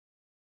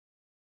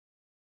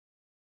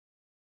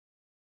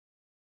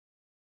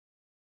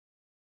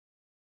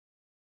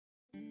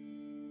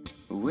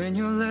When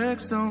your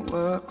legs don't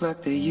work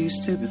like they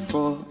used to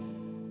before,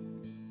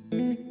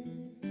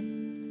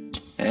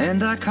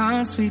 and I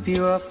can't sweep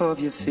you off of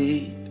your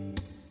feet,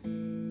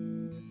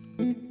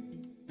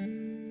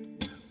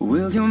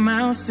 will your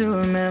mouth still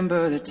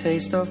remember the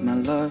taste of my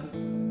love?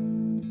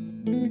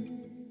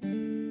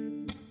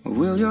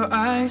 Will your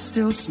eyes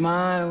still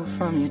smile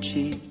from your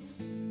cheeks?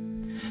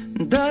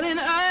 Darling,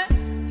 I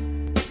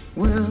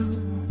will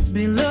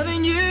be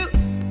loving you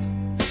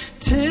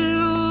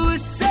till we're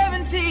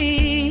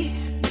 70.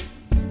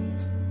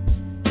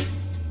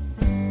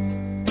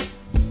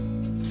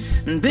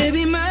 And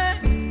baby, my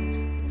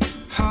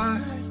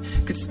heart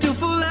could still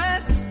fall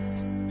as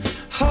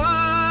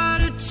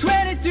hard at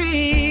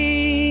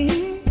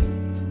 23.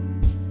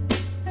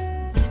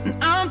 And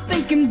I'm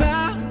thinking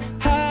about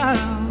how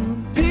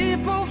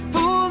people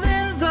fall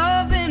in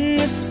love in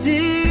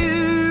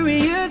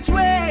mysterious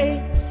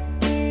ways.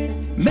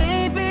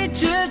 Maybe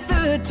just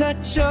the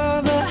touch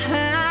of a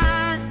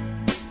hand.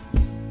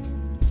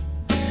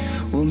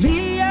 Well,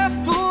 me, I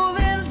fall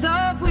in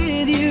love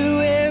with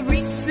you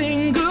every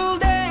single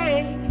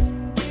day.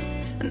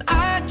 And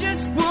I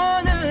just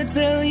wanna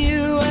tell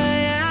you I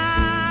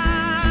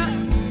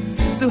am.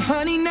 So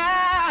honey,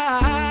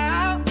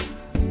 now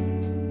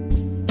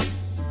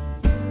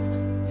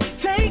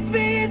take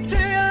me into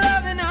your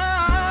loving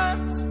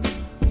arms.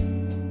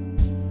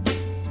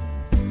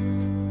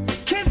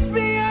 Kiss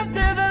me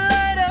under the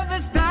light of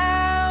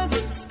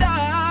 1,000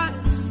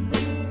 stars.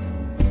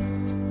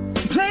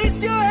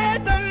 Place your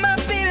head on my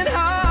beating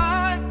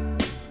heart.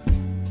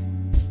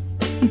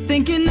 I'm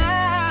thinking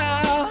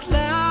out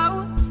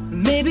loud,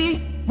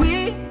 maybe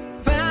we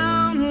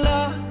found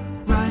love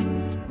right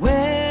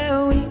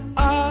where we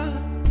are.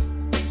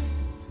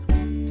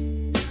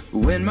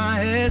 When my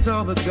hair's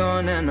all but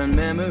gone and my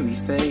memory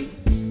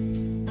fades,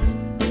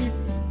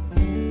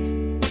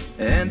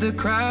 and the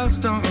crowds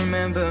don't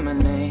remember my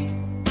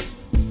name,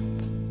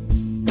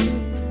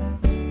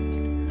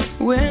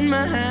 when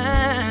my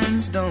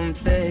hands don't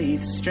play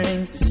the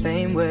strings the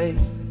same way,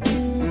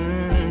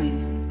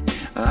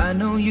 I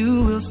know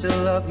you will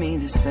still love me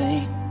the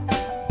same.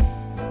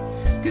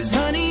 'Cause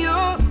honey,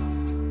 your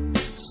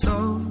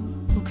soul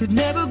could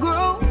never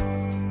grow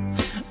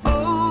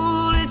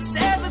old, it's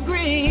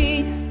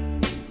evergreen.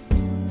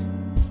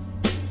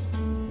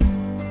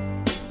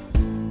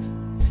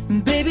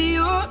 And baby,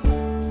 your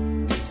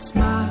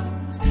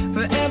smile's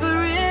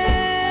forever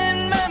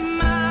in my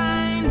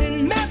mind and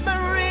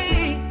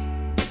memory.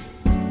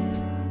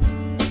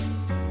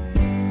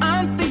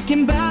 I'm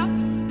thinking about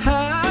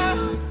how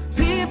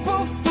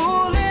people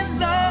fall in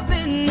love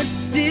in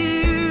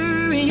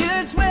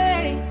mysterious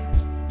ways.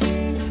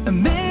 And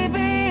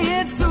maybe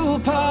it's all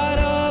part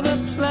of a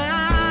plan.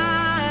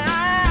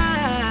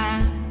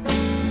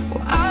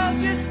 Well, I'll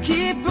just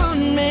keep on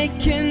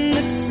making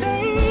the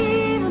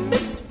same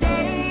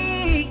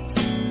mistakes,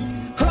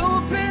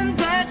 hoping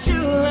that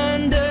you'll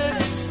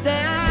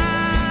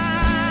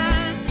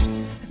understand.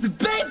 But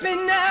baby,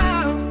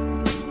 now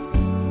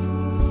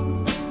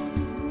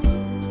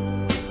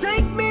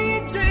take me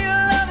into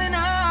your loving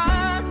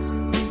arms.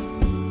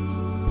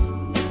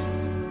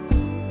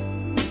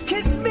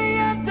 Kiss me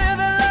under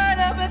the light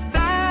of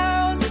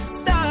 1,000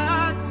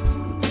 stars.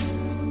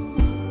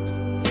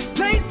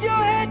 Place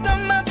your head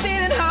on my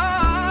beating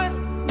heart.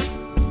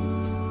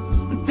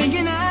 I'm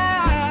thinking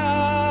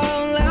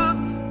out loud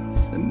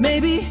that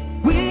maybe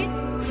we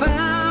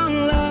found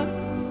love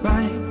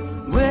right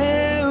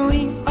where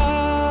we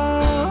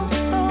are.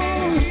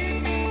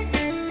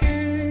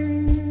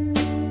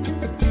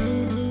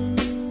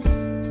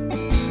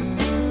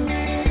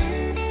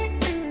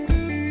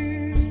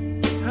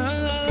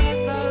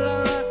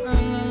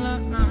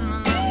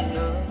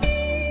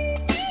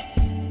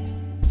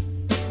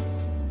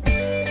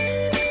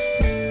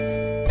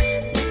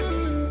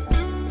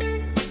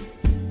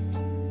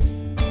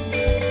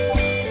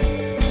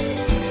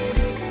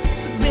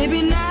 So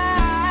baby,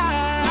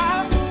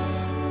 now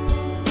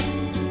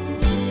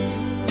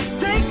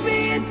take me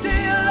into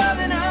your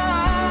loving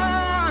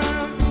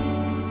arms.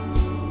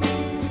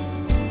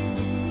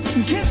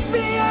 Kiss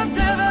me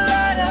under the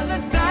light of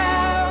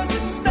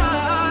 1,000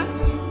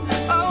 stars.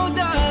 Oh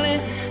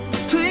darling,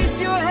 place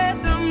your head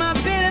on my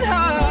beating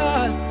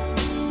heart.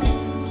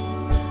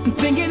 I'm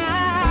thinking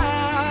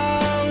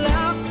out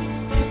loud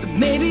that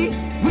maybe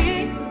we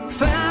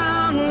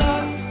found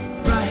love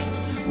right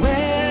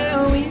where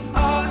we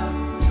are.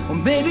 Or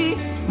maybe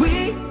we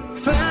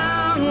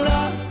found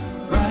love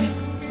right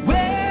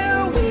where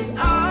we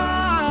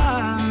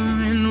are.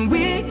 And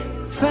we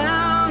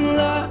found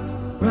love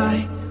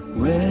right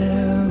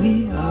where we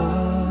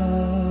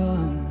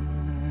are.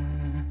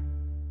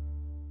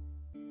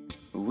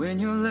 When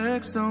your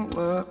legs don't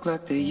work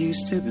like they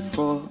used to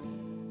before,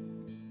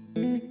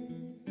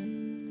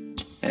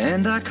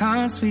 and I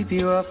can't sweep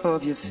you off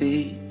of your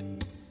feet,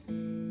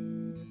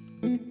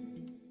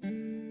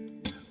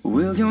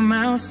 will your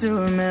mouth still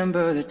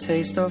remember the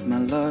taste of my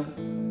love?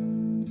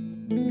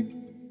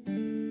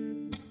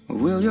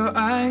 Will your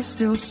eyes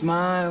still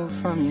smile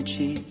from your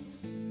cheeks?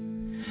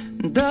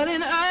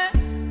 Darling, I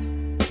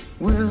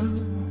we'll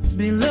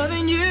be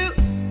loving you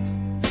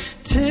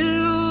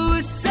till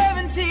we're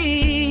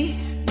 70.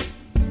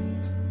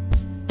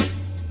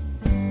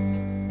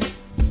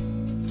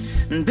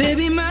 And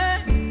baby, my